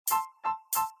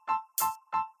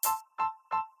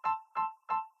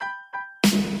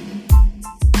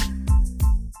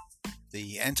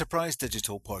Enterprise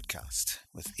Digital Podcast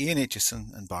with Ian Aitchison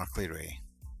and Barclay Ray,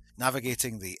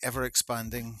 navigating the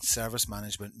ever-expanding service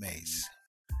management maze.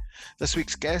 This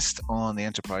week's guest on the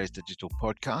Enterprise Digital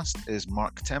Podcast is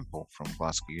Mark Temple from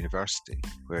Glasgow University,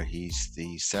 where he's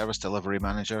the Service Delivery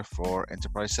Manager for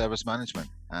Enterprise Service Management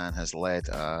and has led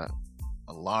a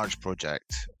large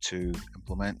project to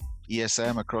implement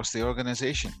ESM across the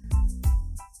organisation.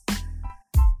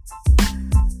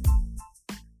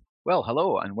 Well,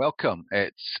 hello and welcome.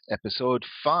 It's episode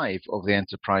 5 of the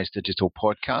Enterprise Digital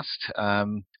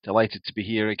Podcast. Delighted to be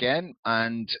here again,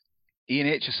 and Ian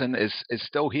Aitchison is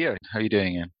still here. How are you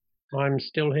doing, Ian? I'm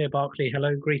still here, Barclay.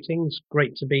 Hello, greetings.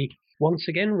 Great to be once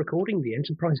again recording the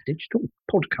Enterprise Digital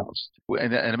Podcast.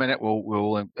 In a minute,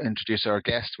 we'll introduce our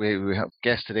guest. We have a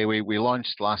guest today. We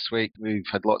launched last week. We've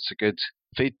had lots of good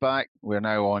feedback. We're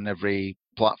now on every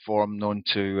platform known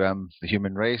to the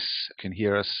human race. You can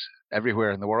hear us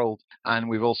everywhere in the world, and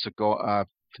we've also got a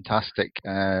fantastic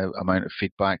amount of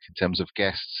feedback in terms of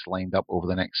guests lined up over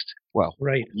the next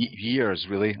years,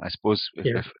 really, I suppose,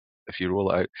 if you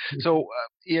roll it out. So,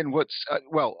 Ian,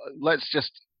 let's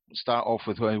just start off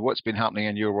with what's been happening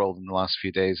in your world in the last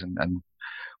few days, and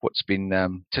what's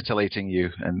been titillating you.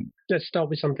 And let's start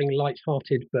with something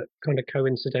light-hearted but kind of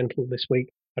coincidental this week.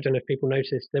 I don't know if people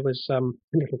noticed, there was a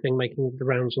little thing making the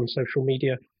rounds on social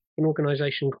media. An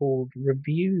organisation called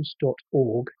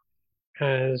reviews.org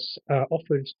has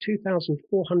offered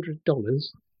 $2,400,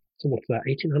 so what's that,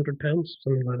 £1,800,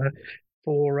 something like that,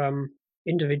 for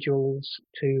individuals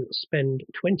to spend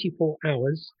 24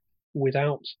 hours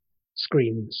without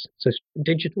screens. So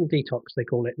digital detox, they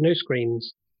call it. No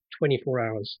screens, 24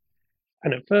 hours.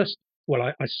 And at first,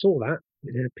 I saw that.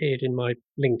 It appeared in my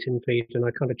LinkedIn feed and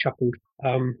I kind of chuckled.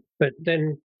 But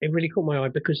then it really caught my eye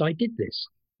because I did this.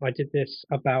 I did this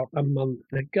about a month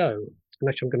ago. And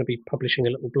actually, I'm going to be publishing a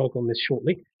little blog on this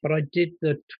shortly. But I did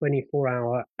the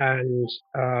 24-hour, and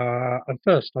at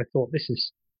first I thought, this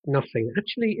is nothing.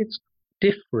 Actually, it's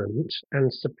different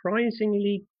and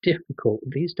surprisingly difficult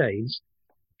these days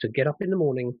to get up in the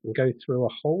morning and go through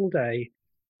a whole day,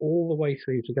 all the way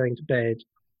through to going to bed,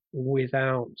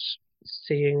 without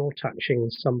seeing or touching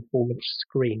some form of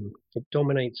screen. It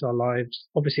dominates our lives.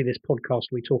 Obviously, this podcast,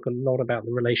 we talk a lot about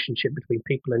the relationship between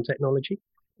people and technology.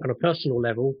 On a personal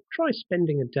level, try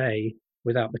spending a day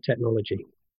without the technology.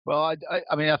 Well, I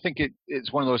think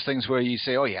it's one of those things where you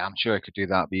say, oh yeah, I'm sure I could do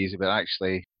that, be easy, but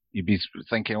actually you'd be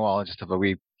thinking, well, I'll just have a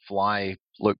wee fly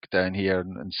look down here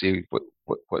and see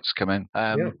what's come in.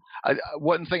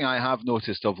 One thing I have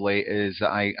noticed of late is that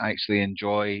I actually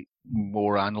enjoy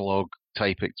more analog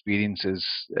type experiences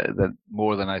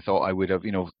more than I thought I would have.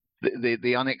 You know,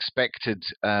 the unexpected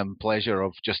pleasure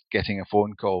of just getting a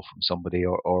phone call from somebody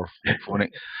or phoning,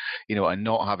 you know, and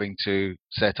not having to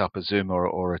set up a Zoom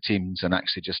or a Teams and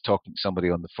actually just talking to somebody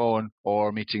on the phone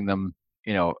or meeting them,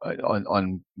 you know,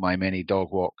 on my many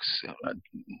dog walks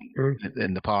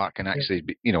in the park and actually,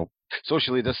 you know,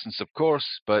 socially distanced, of course,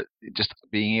 but just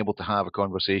being able to have a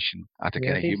conversation at a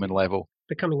kind of human level.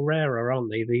 Becoming rarer, aren't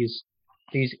they? These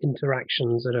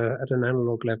interactions at an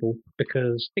analog level,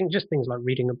 because things like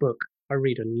reading a book, I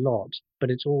read a lot, but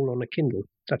it's all on a Kindle.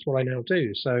 That's what I now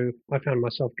do. So I found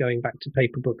myself going back to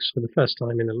paper books for the first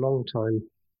time in a long time,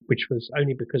 which was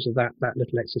only because of that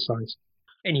little exercise.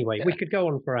 Anyway, we could go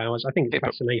on for hours. I think it's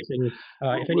fascinating.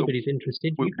 If anybody's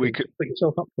interested, you could put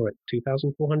yourself up for it.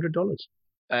 $2,400.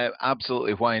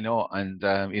 Absolutely, why not? And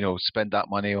you know, spend that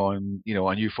money on, you know,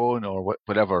 a new phone or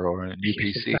whatever, or a new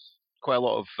PC. Quite a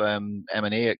lot of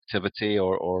M&A activity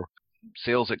or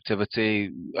sales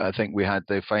activity. I think we had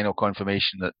the final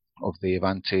confirmation of the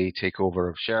Avanti takeover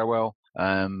of Sharewell,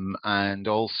 and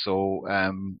also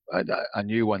a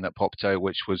new one that popped out,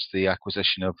 which was the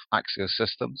acquisition of Axia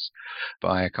Systems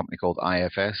by a company called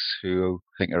IFS, who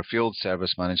I think are a field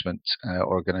service management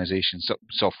organisation,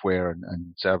 software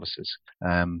and services.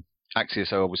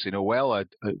 Axios I obviously know well. I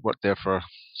worked there for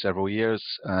several years,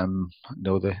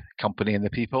 know the company and the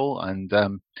people, and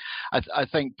I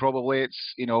think probably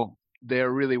it's, you know, they're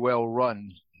a really well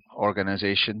run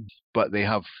organisation, but they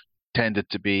have tended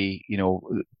to be, you know,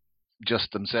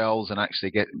 just themselves and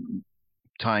actually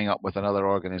tying up with another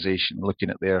organisation, looking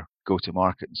at their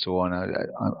go-to-market and so on.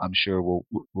 I'm sure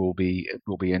will be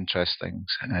interesting.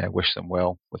 Wish them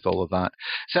well with all of that.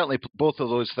 Certainly, both of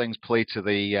those things play to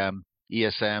the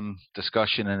ESM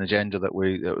discussion and agenda that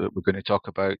we're going to talk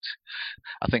about.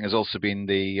 I think there's also been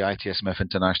the ITSMF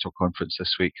International Conference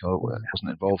this week. I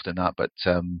wasn't involved in that, but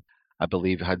I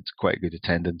believe had quite good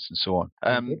attendance and so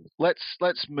on.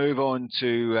 Let's move on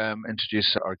to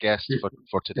introduce our guest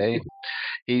for today.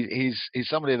 He's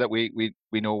somebody that we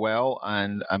know well,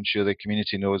 and I'm sure the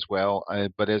community knows well,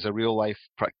 but is a real life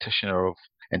practitioner of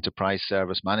enterprise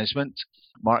service management.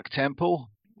 Mark Temple.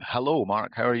 Hello,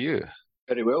 Mark. How are you?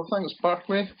 Very well, thanks,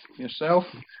 Barclay. Yourself?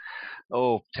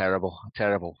 Oh, terrible.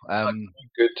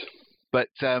 Good. But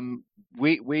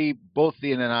we both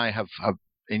Ian and I have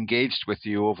engaged with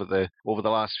you over the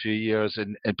last few years,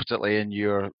 and particularly in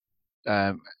your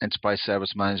enterprise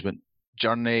service management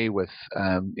journey with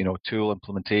tool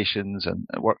implementations and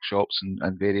workshops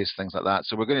and various things like that.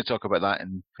 So we're going to talk about that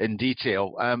in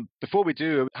detail. Before we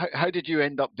do, how did you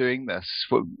end up doing this?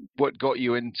 What got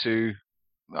you into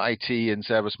IT and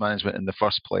service management in the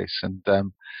first place? And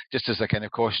just as a kind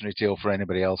of cautionary tale for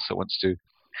anybody else that wants to.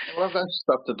 Well, I've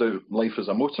started out life as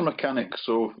a motor mechanic,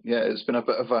 so yeah, it's been a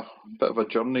bit of a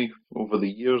journey over the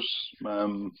years.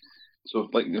 So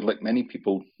like many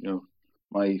people,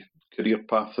 my career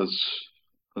path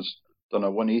has done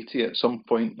a 180 at some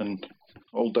point, and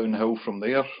all downhill from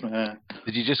there.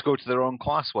 Did you just go to the wrong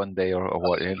class one day, or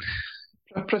what, Ian?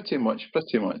 Pretty much.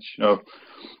 I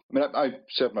mean, I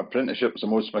served my apprenticeship as a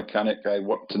motor mechanic. I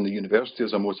worked in the university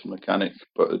as a motor mechanic,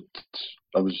 but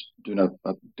I was doing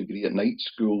a degree at night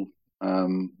school.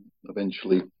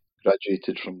 Eventually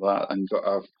graduated from that and got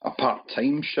a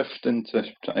part-time shift into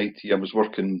IT. I was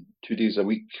working 2 days a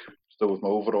week, still with my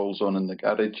overalls on in the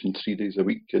garage, and 3 days a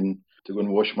week and to go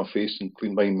and wash my face and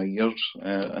clean behind my ears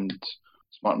and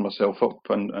smarten myself up.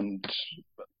 And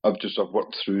I've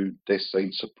worked through desk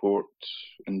side support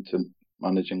into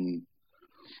managing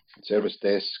service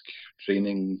desk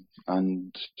training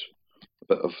and a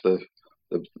bit of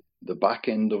the back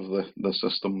end of the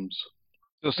systems.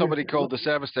 So somebody called the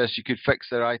service desk, you could fix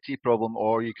their IT problem,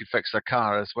 or you could fix their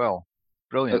car as well.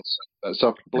 Brilliant. It's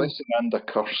a blessing and a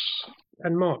curse.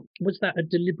 And Mark, was that a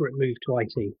deliberate move to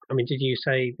IT? I mean, did you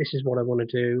say, this is what I want to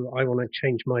do, I want to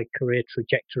change my career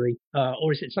trajectory?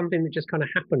 Or is it something that just kind of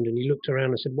happened and you looked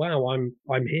around and said, wow,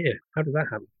 I'm here? How did that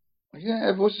happen? Yeah,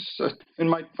 it was.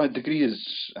 My degree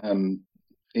is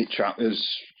HR, is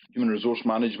human resource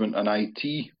management and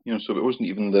IT. So it wasn't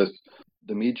even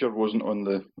the major wasn't on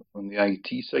the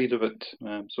IT side of it.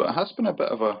 So it has been a bit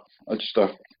of a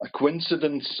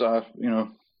coincidence,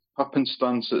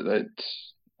 happenstance that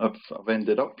I've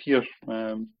ended up here.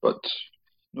 But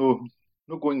no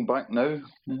going back now.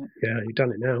 Yeah, you've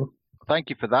done it now. Thank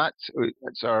you for that.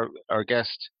 It's our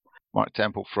guest, Mark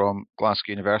Temple from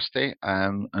Glasgow University,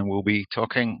 and we'll be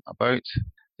talking about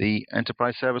the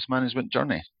enterprise service management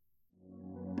journey.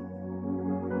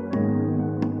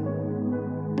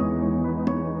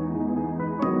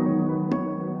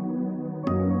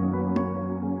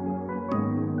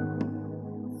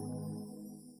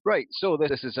 Right, so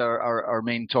this is our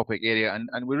main topic area,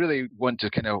 and we really want to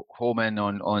kind of home in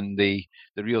on the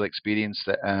real experience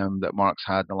that Mark's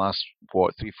had in the last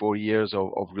 3-4 years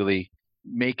of really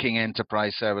making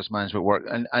enterprise service management work,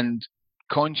 and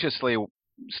consciously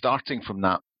starting from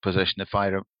that position. If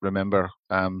I remember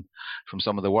from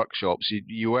some of the workshops,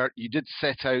 you did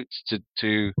set out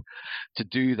to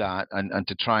do that and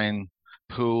to try and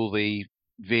pull the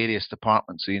various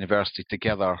departments of the university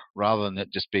together, rather than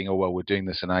it just being, oh well, we're doing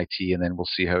this in IT and then we'll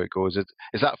see how it goes.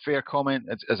 Is that a fair comment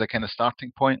as a kind of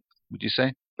starting point, would you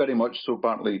say? Very much so,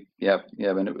 Bartley. Yeah.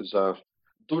 When it was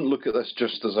don't look at this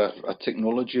just as a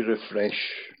technology refresh.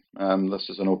 This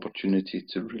is an opportunity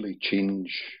to really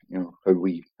change, how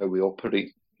we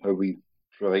operate, how we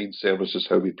provide services,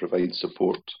 how we provide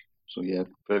support. So yeah,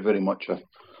 very, very much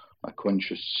a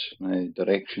conscious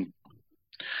direction.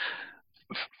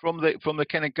 From the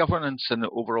kind of governance and the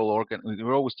overall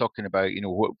we're always talking about,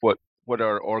 what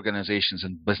are organisations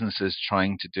and businesses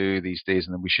trying to do these days,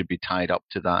 and then we should be tied up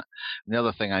to that. And the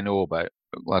other thing I know about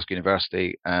Glasgow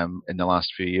University in the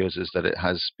last few years is that it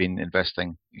has been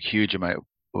investing a huge amount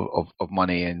of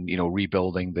money in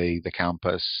rebuilding the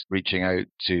campus, reaching out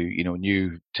to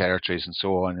new territories and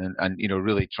so on, and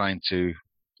really trying to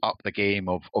up the game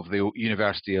of the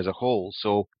university as a whole.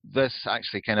 So this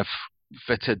actually kind of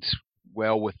fitted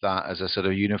well with that as a sort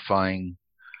of unifying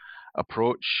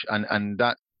approach, and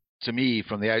that, to me,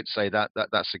 from the outside,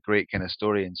 that's a great kind of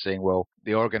story in saying, well,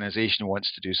 the organisation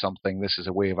wants to do something. This is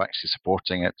a way of actually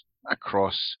supporting it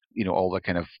across all the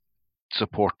kind of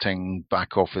supporting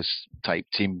back office type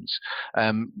teams.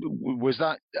 Was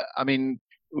that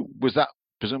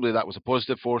presumably that was a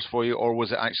positive force for you, or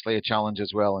was it actually a challenge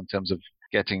as well in terms of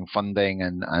getting funding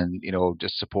and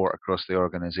just support across the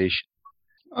organisation?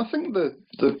 I think the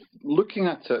looking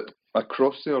at it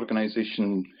across the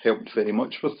organisation helped very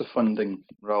much with the funding,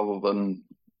 rather than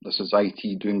this is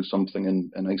IT doing something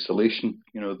in isolation.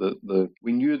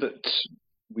 We knew that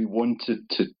we wanted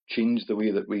to change the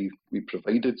way that we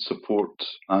provided support,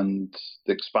 and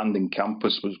the expanding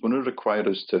campus was going to require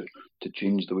us to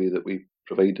change the way that we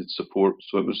provided support.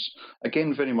 So it was,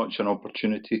 again, very much an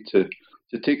opportunity to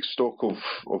take stock of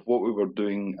what we were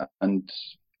doing and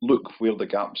look where the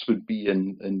gaps would be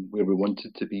and where we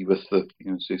wanted to be with the,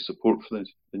 support for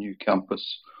the new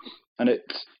campus. And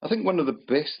I think one of the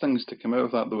best things to come out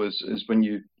of that, though, is when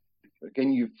you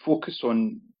focus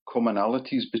on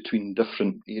commonalities between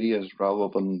different areas rather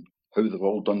than how they've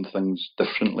all done things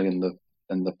differently in the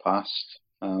past.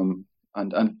 And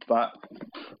that,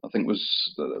 I think,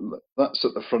 that's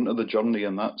at the front of the journey,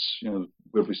 and that's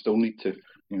where we still need to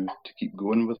keep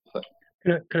going with it.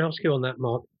 Can I ask you on that,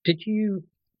 Mark? Did you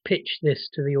pitch this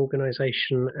to the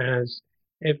organisation as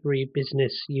every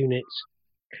business unit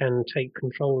can take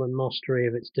control and mastery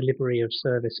of its delivery of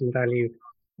service and value,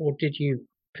 or did you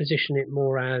position it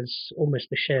more as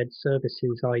almost a shared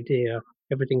services idea?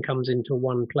 Everything comes into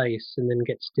one place and then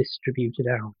gets distributed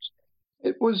out.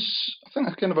 It was, I think,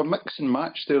 a kind of a mix and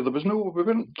match there. We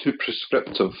weren't too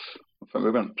prescriptive. In fact,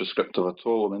 we weren't prescriptive at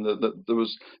all. I mean,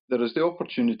 there is the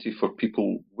opportunity for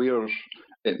people where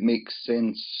it makes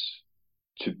sense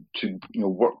to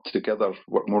work together,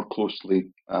 work more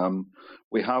closely.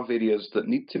 We have areas that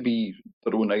need to be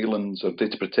their own islands, or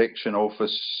data protection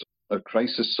office, or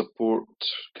crisis support,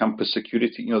 campus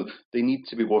security. They need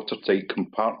to be watertight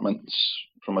compartments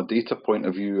from a data point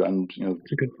of view, and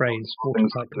it's a good phrase,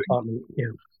 watertight compartment.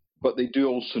 Yeah. But they do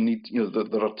also need,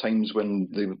 there are times when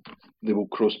they will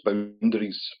cross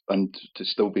boundaries, and to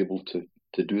still be able to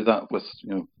do that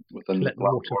within let the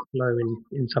water flow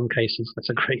in some cases. That's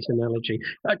a great analogy.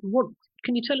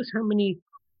 Can you tell us how many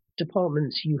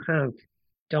departments you have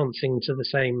dancing to the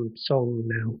same song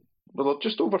now? Well, there are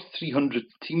just over 300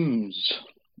 teams.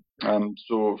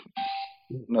 So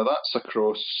now that's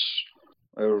across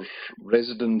our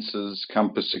residences,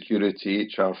 campus security,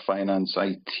 HR, finance,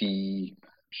 IT,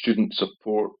 student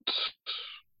support.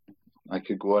 I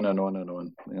could go on and on and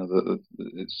on.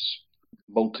 It's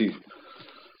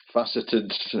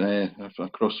multifaceted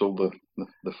across all the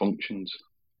functions.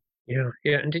 Yeah.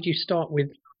 And did you start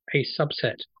with a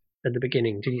subset at the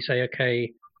beginning? Did you say,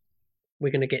 okay,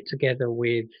 we're going to get together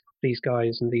with these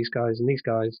guys and these guys and these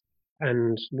guys,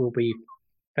 and we'll be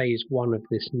phase one of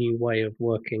this new way of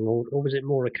working? Or was it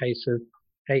more a case of,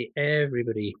 hey,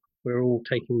 everybody, we're all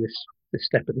taking this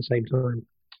step at the same time?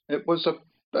 It was a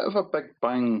bit of a big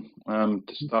bang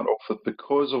to start off with,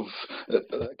 because of,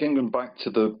 again, going back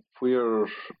to where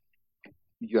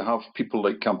you have people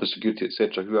like campus security,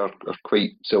 etc., who are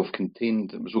quite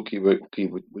self-contained. It was okay, we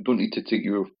don't need to take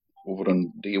you over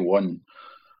on day one.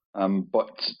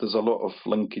 But there's a lot of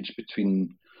linkage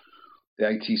between the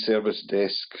IT service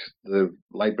desk, the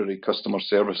library customer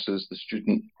services, the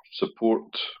student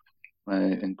support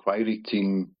inquiry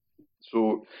team.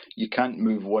 So you can't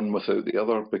move one without the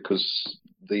other, because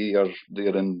they're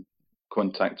in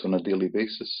contact on a daily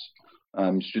basis.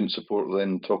 Student support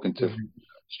then talking to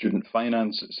student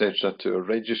finance, etc., to a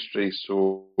registry.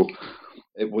 So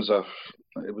it was a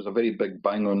very big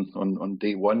bang on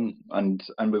day one, and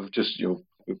we've just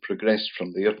we've progressed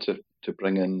from there to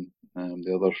bring in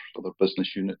the other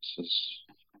business units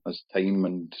as time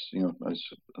and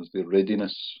as their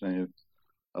readiness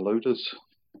allowed us.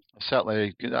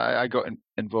 Certainly, I got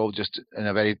involved just in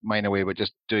a very minor way, but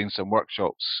just doing some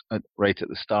workshops right at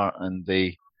the start, and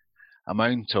the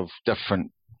amount of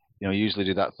different, you usually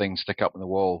do that thing, stick up on the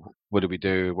wall, what do we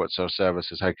do, what's our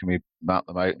services, how can we map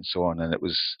them out, and so on. And it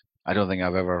was, I don't think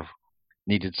I've ever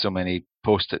needed so many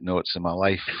post-it notes in my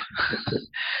life.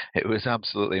 It was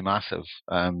absolutely massive.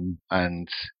 And I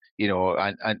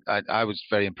was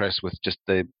very impressed with just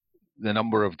the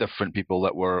number of different people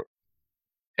that were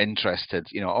interested,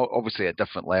 obviously at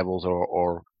different levels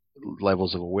or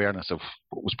levels of awareness of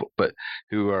what was, but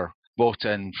who were bought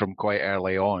in from quite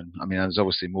early on. I mean, there's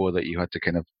obviously more that you had to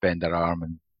kind of bend their arm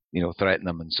and, threaten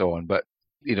them and so on. But,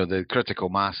 the critical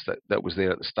mass that was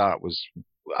there at the start was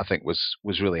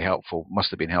really helpful, must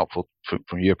have been helpful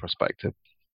from your perspective.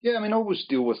 Yeah, I mean, always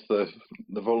deal with the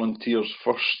volunteers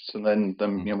first, and then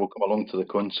we'll come along to the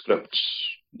conscripts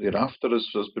thereafter,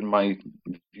 has been my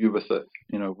view with it.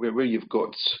 Where you've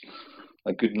got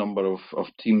a good number of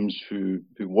teams who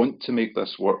want to make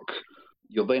this work,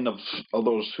 you'll then have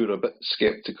others who are a bit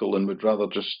sceptical and would rather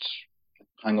just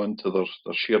hang on to their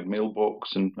shared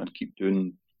mailbox and keep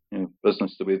doing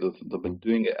business the way they've been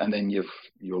doing it. And then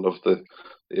you'll have the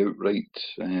outright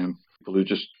people who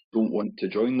just don't want to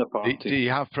join the party. Do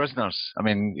you have prisoners? I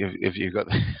mean, if you've got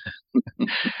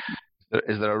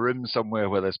Is there a room somewhere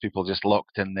where there's people just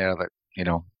locked in there that,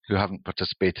 who haven't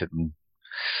participated in?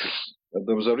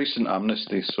 There was a recent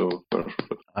amnesty, so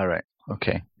All right.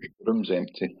 Okay. The room's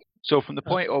empty. So from the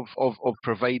point of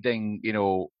providing,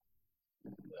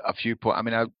 a few points, I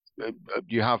mean,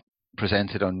 you have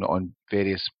presented on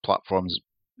various platforms,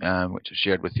 which I've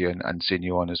shared with you and seen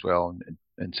you on as well,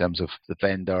 in terms of the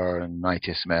vendor and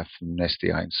ITSMF and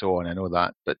SDI and so on. I know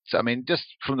that. But I mean, just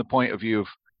from the point of view of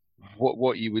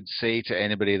what you would say to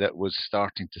anybody that was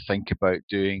starting to think about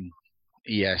doing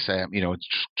ESM,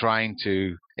 trying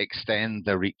to extend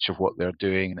the reach of what they're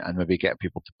doing and maybe get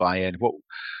people to buy in.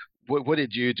 What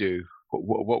did you do?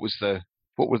 What was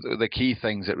the key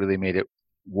things that really made it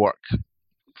work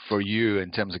for you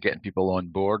in terms of getting people on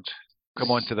board?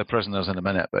 Come on to the prisoners in a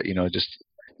minute, but just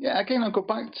again, I'll go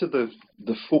back to the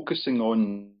focusing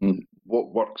on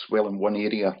what works well in one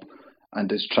area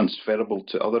and is transferable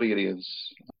to other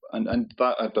areas, and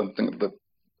that I don't think the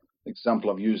example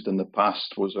I've used in the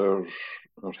past was our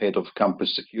head of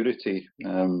campus security,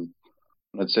 and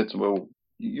I'd said to him, well,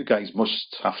 you guys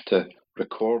must have to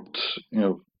record,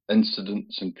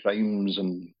 incidents and crimes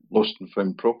and lost and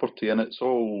found property, and it's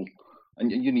all,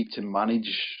 and you need to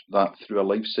manage that through a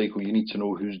life cycle. You need to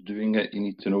know who's doing it. You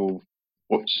need to know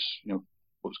what's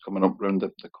coming up around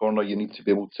the corner. You need to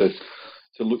be able to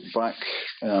look back,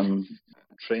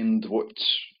 trend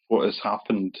what has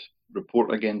happened,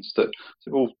 report against it.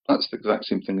 So, well, that's the exact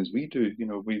same thing as we do.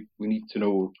 We need to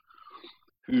know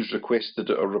who's requested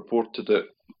it or reported it,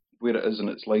 where it is in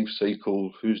its life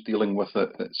cycle, who's dealing with it,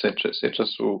 etc., etc.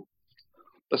 So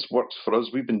this works for us.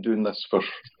 We've been doing this for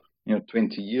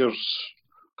 20 years.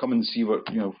 Come and see what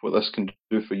this can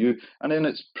do for you. And then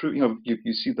it's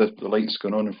you see the lights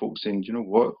going on and folks saying, you know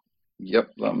what?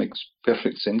 Yep, that makes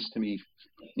perfect sense to me.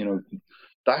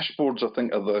 Dashboards, I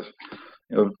think, are the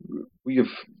we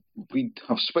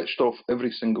have switched off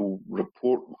every single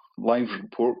live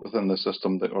report within the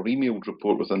system, or emailed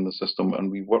report within the system,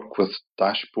 and we work with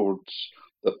dashboards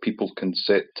that people can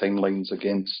set timelines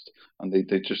against, and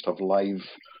they just have live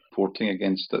reporting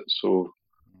against it. So,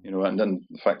 and then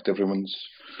the fact everyone's,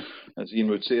 as Ian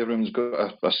would say, everyone's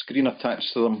got a screen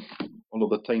attached to them all of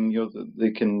the time.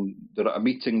 They're at a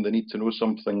meeting, they need to know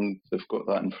something, they've got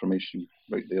that information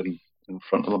right there in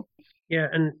front of them. Yeah,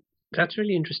 and that's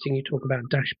really interesting. You talk about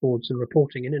dashboards and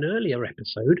reporting. In an earlier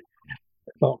episode,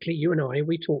 Barclay, you and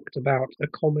we talked about a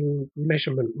common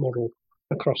measurement model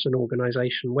across an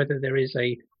organisation, whether there is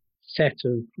a set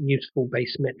of useful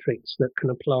base metrics that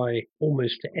can apply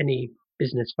almost to any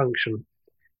business function.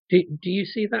 Do you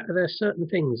see that? Are there certain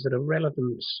things that are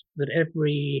relevant that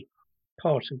every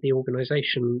part of the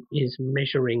organisation is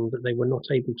measuring that they were not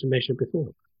able to measure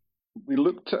before? We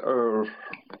looked at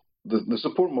the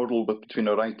support model between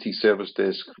our IT service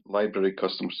desk, library,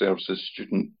 customer services,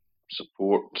 student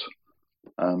support,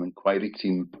 inquiry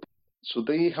team. So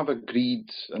they have agreed,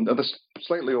 and this is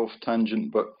slightly off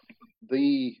tangent, but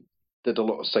they did a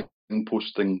lot of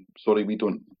signposting. Sorry, we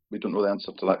don't know the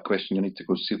answer to that question. You need to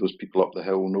go see those people up the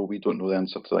hill. No, we don't know the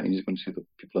answer to that. You need to go and see the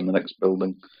people in the next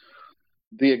building.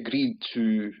 They agreed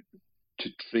to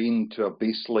train to a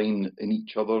baseline in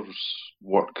each other's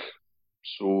work.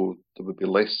 So there would be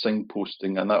less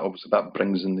signposting, and that obviously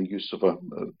brings in the use of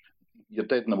you're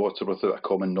dead in the water without a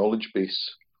common knowledge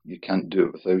base. You can't do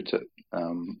it without it.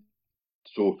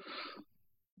 So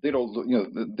they're all,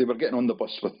 they were getting on the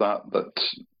bus with that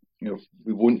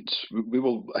we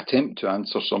will attempt to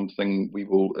answer something. We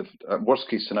will, if at worst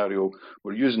case scenario,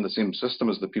 we're using the same system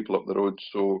as the people up the road.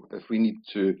 So if we need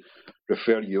to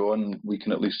refer you on, we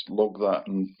can at least log that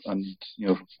and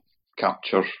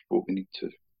capture what we need to.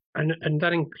 And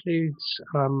that includes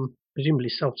presumably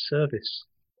self-service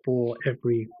for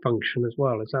every function as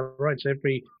well. Is that right? So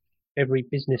every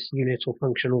business unit or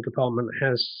function or department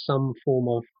has some form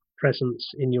of presence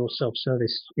in your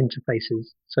self-service interfaces,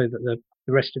 so that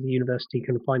the rest of the university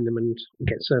can find them and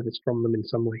get service from them in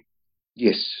some way.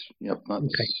 Yes. Yep.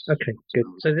 Okay. Good.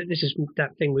 So this is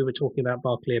that thing we were talking about,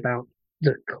 Barclay, about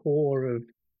the core of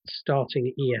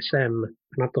starting ESM,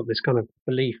 and I've got this kind of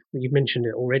belief, you mentioned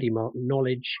it already, Mark,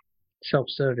 knowledge,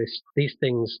 self-service, these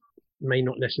things may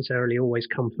not necessarily always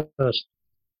come first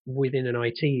within an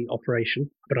IT operation,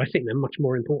 but I think they're much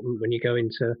more important when you go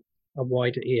into a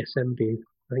wider ESM view.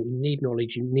 I think you need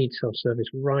knowledge, you need self-service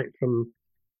right from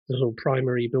the sort of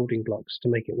primary building blocks to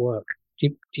make it work. Do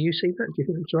you see that? Do you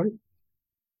think that's right?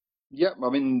 Yeah, I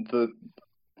mean,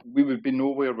 we would be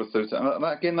nowhere without it. And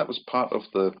again, that was part of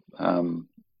the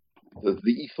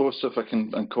ethos, if I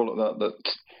can call it that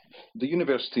the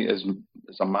university is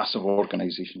a massive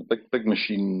organisation, a big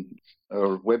machine.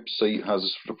 Our website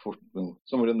has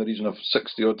somewhere in the region of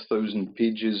 60,000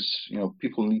 pages.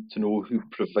 People need to know who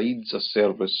provides a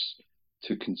service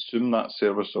to consume that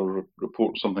service or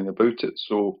report something about it.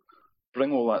 So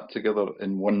bring all that together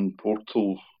in one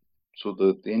portal so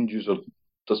the end user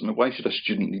doesn't know. Why should a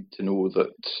student need to know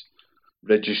that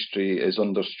registry is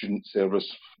under student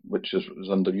service, which is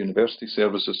under university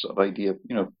services sort of idea?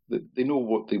 They know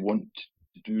what they want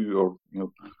to do, or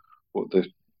what they've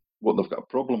got a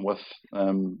problem with,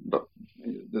 but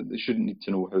they shouldn't need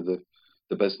to know how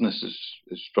the business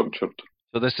is structured.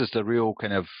 So this is the real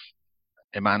kind of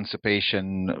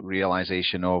emancipation,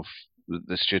 realization of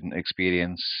the student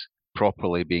experience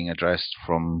properly being addressed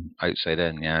from outside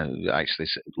in. Yeah, actually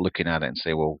looking at it and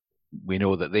say, well, we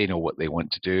know that they know what they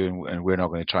want to do, and we're not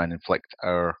going to try and inflict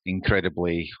our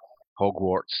incredibly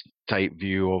Hogwarts type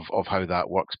view of how that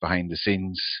works behind the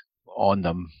scenes on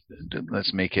them.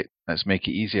 Let's make it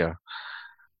easier.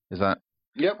 Is that?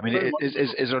 Yep. I mean,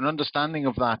 is there an understanding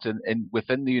of that in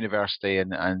within the university and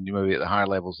maybe at the higher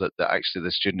levels that actually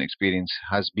the student experience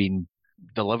has been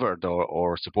delivered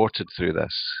or supported through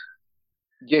this?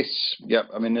 Yes. Yeah.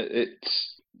 I mean, the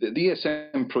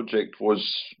ESM project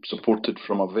was supported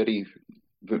from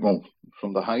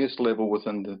from the highest level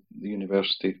within the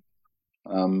university,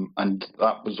 and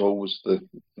that was always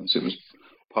it was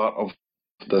part of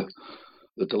the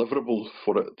deliverable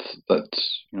for it, that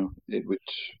it would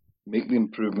make the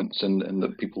improvements and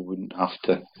that people wouldn't have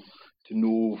to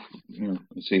know,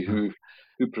 say who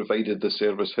provided the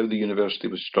service, how the university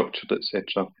was structured,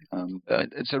 etc.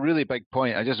 It's a really big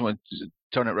point. I just want to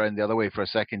turn it around the other way for a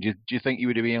second. Do you think you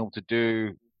would be able to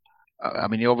do? I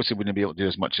mean, you obviously wouldn't be able to do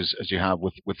as much as you have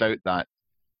without that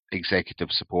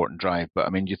executive support and drive. But I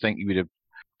mean, do you think you would have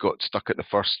got stuck at the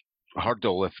first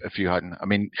hurdle if you hadn't? I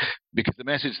mean, because the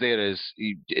message there is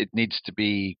it needs to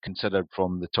be considered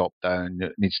from the top down.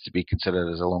 It needs to be considered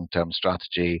as a long-term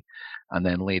strategy and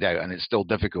then laid out. And it's still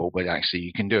difficult, but actually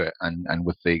you can do it. And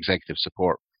with the executive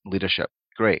support leadership,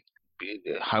 great.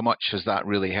 How much has that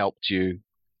really helped you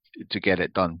to get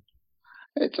it done?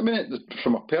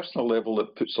 From a personal level,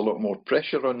 it puts a lot more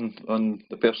pressure on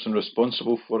the person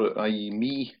responsible for it, i.e.,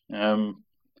 me,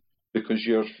 because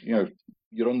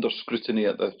you're under scrutiny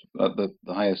at the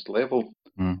highest level.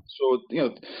 So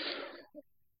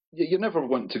you never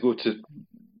want to go to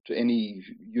any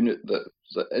unit that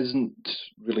isn't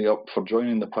really up for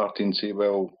joining the party and say,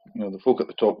 well, the folk at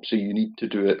the top say you need to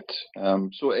do it.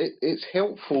 So it's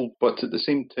helpful, but at the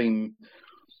same time,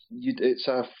 it's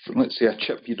let's say a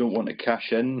chip you don't want to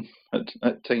cash in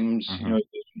at times.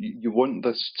 You want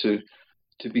this to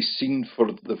be seen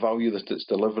for the value that it's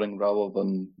delivering, rather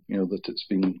than that it's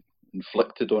being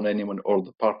inflicted on anyone, or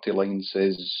the party line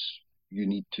says you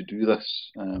need to do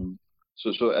this.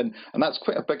 So that's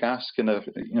quite a big ask. And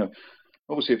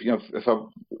obviously, if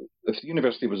the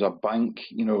university was a bank,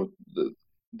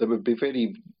 there would be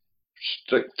very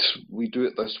strict. We do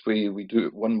it this way. We do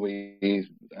it one way.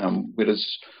 Whereas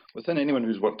within anyone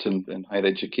who's worked in higher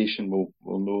education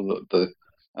will know that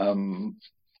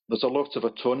there's a lot of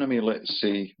autonomy, let's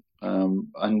say,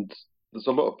 and there's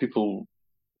a lot of people.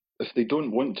 If they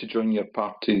don't want to join your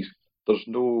party, there's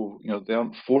no, they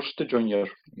aren't forced to join your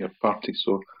party.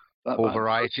 So that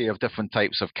variety of different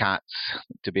types of cats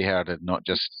to be herded, not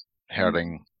just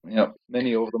herding. Yeah,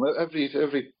 many of them.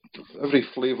 Every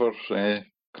flavour,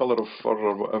 colour of fur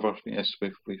or whatever. Yes,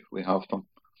 we have them.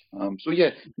 So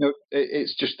yeah,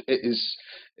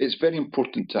 it's very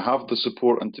important to have the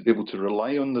support and to be able to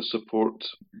rely on the support,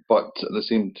 but at the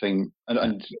same time,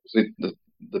 and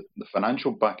the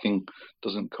financial backing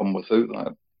doesn't come without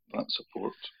that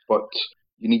support. But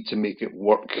you need to make it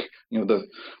work.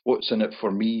 What's in it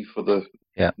for me, for the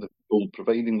people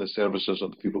providing the services or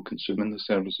the people consuming the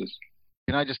services.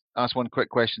 Can I just ask one quick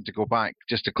question to go back,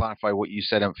 just to clarify what you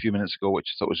said a few minutes ago, which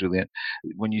I thought was really,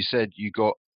 when you said you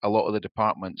got a lot of the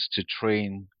departments to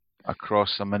train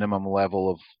across a minimum level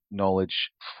of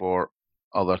knowledge for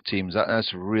other teams.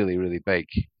 That's really, really big.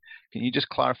 Can you just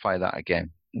clarify that again?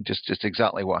 Just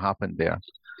exactly what happened there.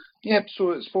 Yeah,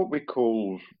 so it's what we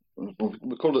call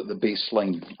it the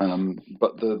baseline,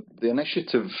 but the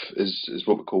initiative is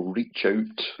what we call reach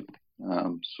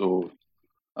out. So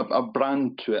a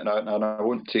brand to it, and I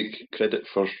won't take credit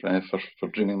for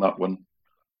dreaming that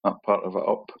part of it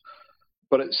up.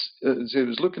 But it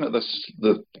was looking at this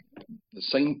the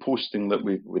signposting that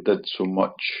we did so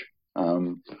much,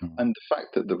 and the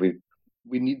fact that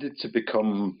we needed to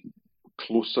become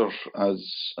closer as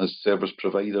service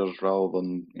providers, rather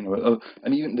than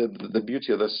and even the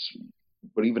beauty of this,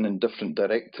 we're even in different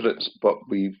directorates, but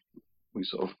we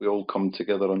we all come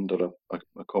together under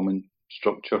a common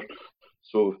structure.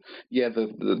 So yeah,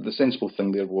 the sensible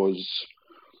thing there was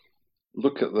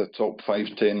look at the top 5,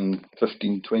 10,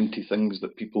 15, 20 things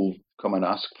that people come and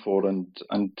ask for, and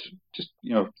just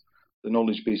the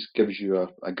knowledge base gives you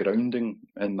a grounding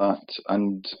in that,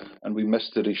 and we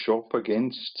mystery shop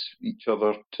against each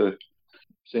other to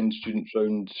send students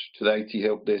round to the IT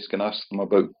help desk and ask them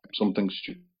about something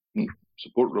student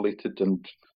support related, and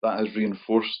that has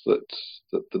reinforced that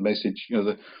the message,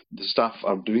 the staff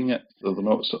are doing it. They're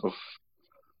not sort of,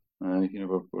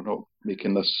 we're not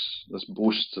making this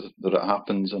boast that it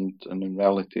happens, and in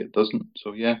reality it doesn't.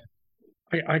 So yeah.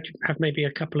 I have maybe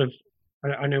a couple of,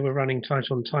 I know we're running tight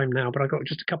on time now, but I got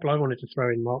just a couple I wanted to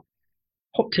throw in, Mark.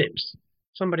 Hot tips.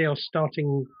 Somebody else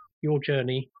starting your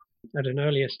journey at an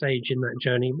earlier stage in that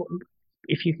journey,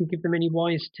 if you could give them any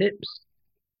wise tips,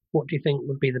 what do you think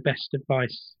would be the best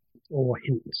advice or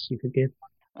hints you could give?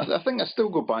 I think I still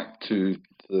go back to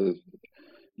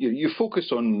you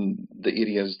focus on the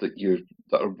areas that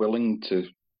are willing to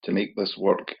make this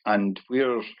work, and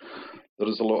where there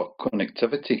is a lot of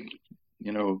connectivity.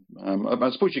 I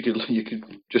suppose you could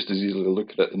just as easily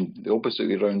look at it in the opposite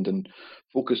way around and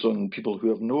focus on people who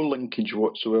have no linkage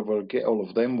whatsoever, get all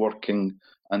of them working,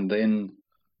 and then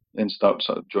start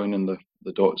sort of joining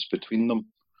the dots between them.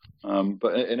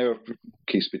 But in our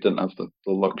case, we didn't have the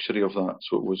luxury of that,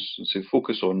 so it was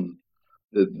focus on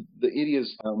the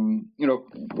areas,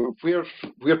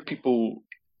 where people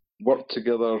work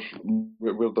together,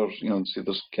 where there's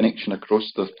there's connection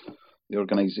across the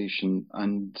organisation,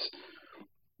 and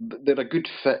they're a good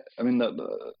fit. I mean,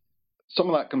 some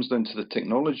of that comes down to the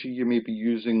technology you may be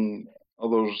using.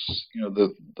 Others,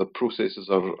 the processes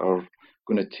are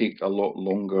going to take a lot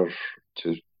longer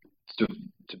to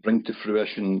bring to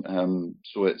fruition.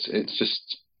 So it's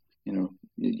just,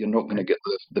 you're not going to get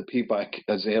the payback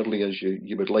as early as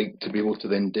you would like to be able to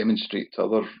then demonstrate to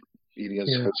other areas.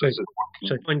 Yeah.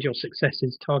 So find your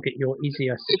successes, target your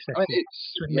easier successes.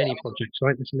 With many projects,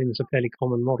 right? I mean, it's a fairly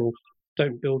common model.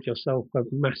 Don't build yourself a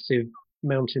massive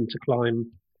mountain to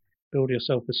climb. Build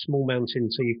yourself a small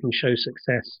mountain so you can show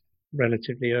success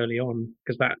relatively early on,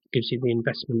 because that gives you the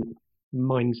investment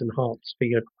minds and hearts for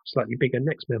your slightly bigger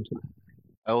next mountain.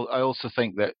 I also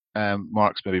think that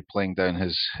Mark's maybe playing down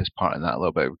his part in that a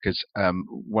little bit, because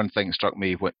one thing that struck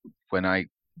me when I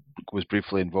was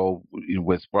briefly involved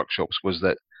with workshops was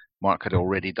that Mark had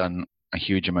already done a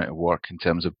huge amount of work in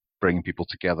terms of bringing people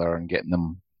together and getting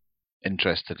them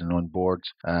interested and on board.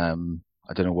 I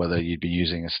don't know whether you'd be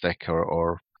using a stick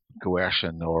or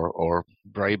coercion or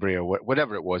bribery or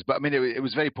whatever it was, but I mean it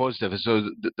was very positive. So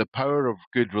the power of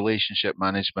good relationship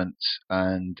management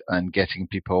and getting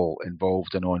people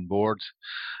involved and on board,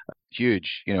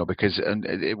 huge, because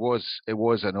it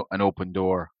was an open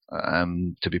door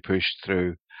to be pushed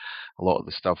through a lot of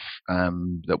the stuff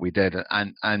that we did,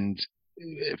 and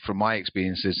from my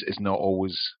experience is not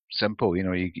always simple.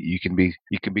 You can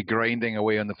be grinding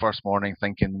away on the first morning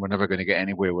thinking we're never going to get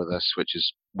anywhere with this,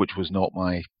 which was not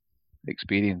my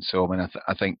experience. So I mean,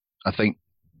 I think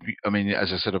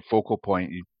as a sort of focal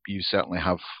point, you certainly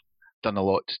have done a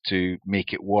lot to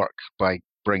make it work by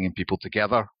bringing people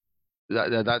together.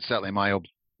 That's certainly my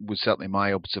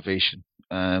observation.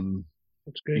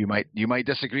 That's good. You might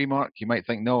disagree, Mark. You might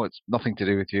think no, it's nothing to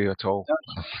do with you at all.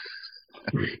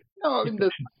 No, I mean,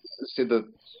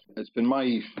 it's been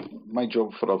my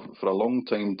job for a long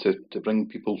time to bring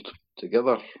people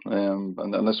together, and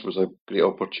this was a great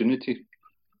opportunity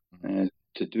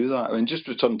to do that. I mean, just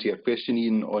return to your question,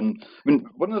 Ian.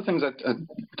 One of the things I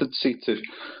did say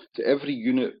to every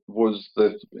unit was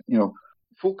that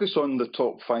focus on the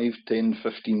top 5, 10,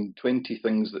 15, 20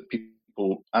 things that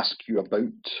people ask you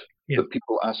about, that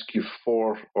people ask you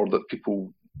for, or that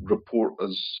people report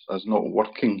as not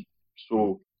working.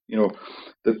 So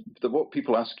what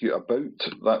people ask you about,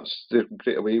 that's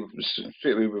straight away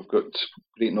we've got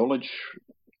great knowledge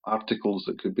articles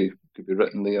that could be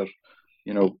written there.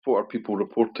 What are people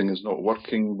reporting is not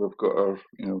working? We've got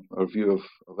our view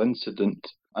of incident,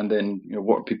 and then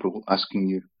what are people asking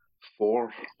you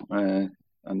for? And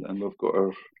we've got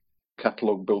our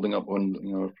catalogue building up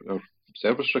on our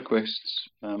service requests.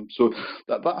 So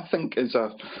that I think is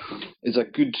a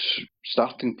good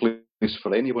starting place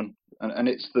for anyone. And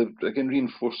it's again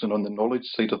reinforcing on the knowledge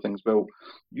side of things. Well,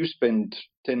 you spend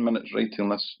 10 minutes writing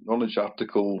this knowledge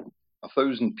article,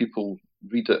 1,000 people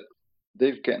read it.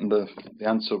 They're getting the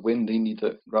answer when they need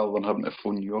it, rather than having to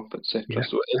phone you up, etc. Yeah.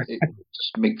 So it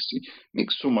just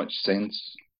makes so much sense.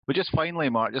 But just finally,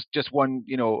 Mark, just one,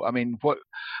 I mean,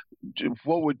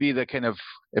 what would be the kind of,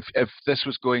 if this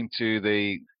was going to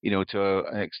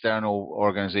an external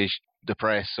organisation, the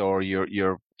press, or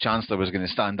your chancellor was going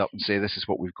to stand up and say, this is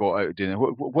what we've got out of doing it,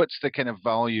 what's the kind of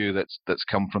value that's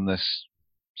come from this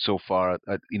so far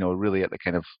really at the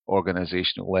kind of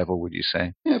organisational level, would you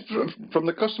say? Yeah, from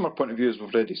the customer point of view, as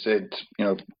we've already said,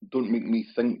 don't make me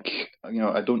think.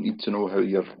 I don't need to know how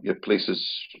your place is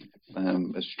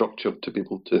structured to be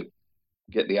able to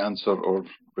get the answer or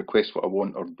request what I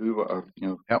want or do what I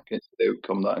get the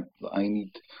outcome that I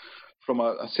need. From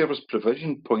a service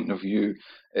provision point of view,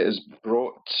 it has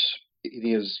brought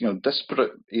areas,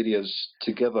 disparate areas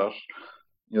together.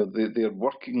 They're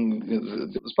working.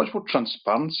 There's much more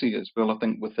transparency as well, I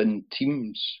think, within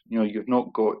teams. You've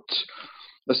not got,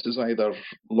 this is either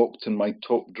locked in my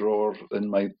top drawer in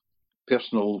my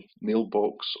personal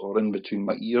mailbox or in between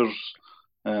my ears.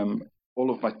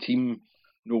 All of my team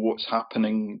know what's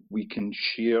happening. We can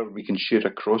share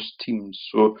across teams.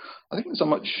 So I think there's a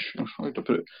much, how to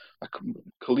put it, a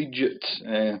collegiate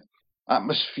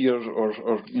atmosphere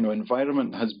or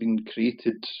environment has been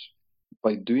created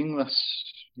by doing this.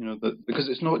 Because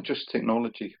it's not just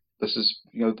technology. This is,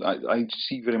 I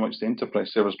see very much the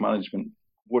enterprise service management,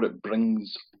 what it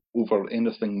brings over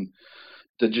anything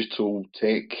digital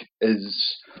tech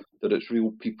is that it's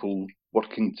real people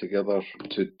working together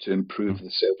to improve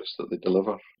the service that they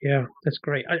deliver. Yeah, that's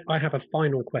great. I have a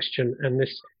final question, and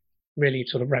this really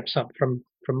sort of wraps up from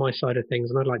my side of things,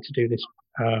 and I'd like to do this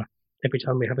every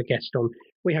time we have a guest on.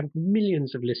 We have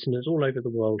millions of listeners all over the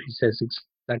world, he says,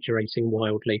 exaggerating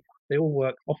wildly. They all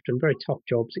work often very tough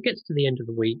jobs. It gets to the end of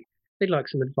the week. They'd like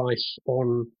some advice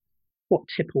on what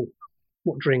tipple,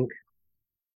 what drink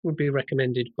would be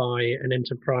recommended by an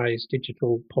enterprise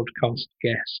digital podcast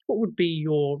guest. What would be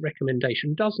your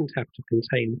recommendation? Doesn't have to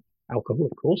contain alcohol,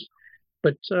 of course,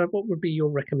 but what would be your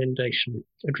recommendation,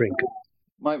 a drink?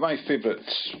 My favourite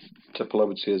tipple, I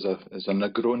would say, is a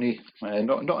Negroni.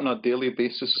 Not on a daily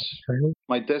basis. Okay.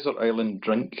 My desert island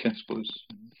drink, I suppose.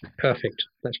 Perfect.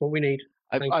 That's what we need.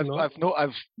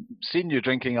 I've seen you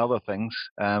drinking other things.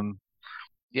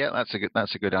 Yeah, that's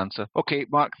a good answer. Okay,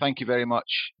 Mark, thank you very much.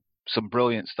 Some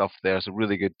brilliant stuff there. It's a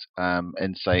really good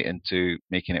insight into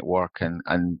making it work,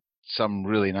 and some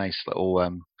really nice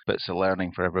little bits of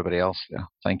learning for everybody else there.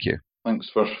 Thank you. Thanks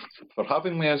for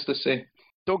having me, as they say.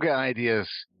 Don't get ideas.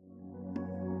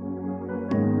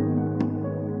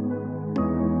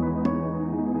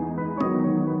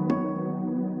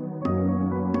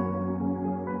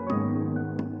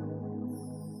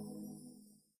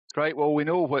 Right, well, we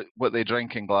know what they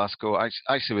drink in Glasgow.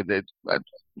 Actually,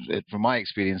 from my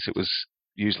experience, it was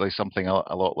usually something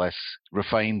a lot less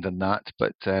refined than that,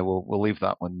 but we'll leave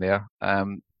that one there.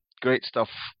 Great stuff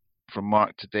from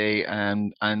Mark today,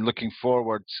 and looking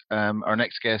forward. Our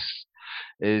next guest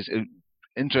is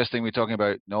interesting. We're talking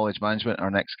about knowledge management.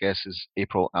 Our next guest is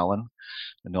April Allen,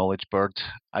 the knowledge bird.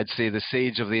 I'd say the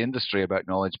sage of the industry about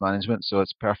knowledge management, so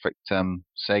it's a perfect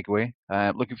segue.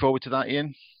 Looking forward to that,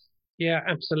 Ian. Yeah,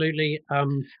 absolutely.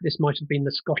 This might have been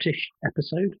the Scottish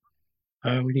episode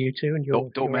with you two and your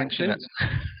don't mention accents, it.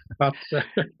 But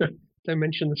don't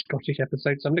mention the Scottish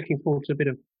episode. So I'm looking forward to a bit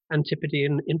of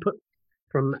Antipodean input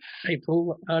from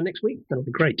April next week. That'll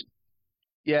be great.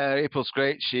 Yeah, April's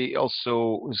great. She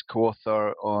also was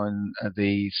co-author on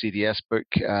the CDS book,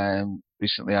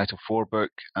 recently ITIL 4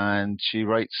 book, and she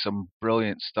writes some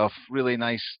brilliant stuff. Really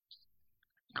nice,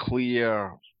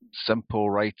 clear, simple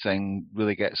writing,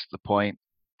 really gets to the point,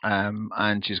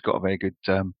 and she's got a very good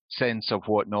sense of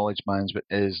what knowledge management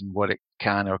is and what it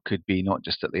can or could be, not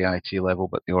just at the IT level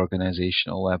but the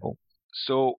organisational level.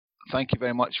 So thank you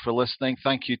very much for listening.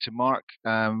 Thank you to Mark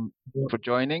for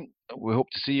joining. We hope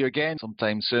to see you again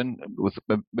sometime soon,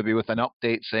 maybe with an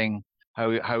update saying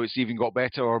how it's even got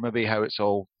better, or maybe how it's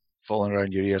all falling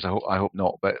around your ears. I hope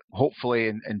not, but hopefully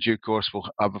in due course we'll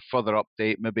have a further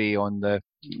update, maybe on the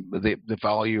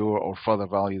value or further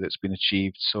value that's been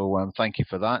achieved. So thank you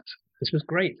for that. This was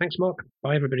great. Thanks, Mark.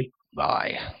 Bye, everybody.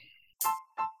 Bye.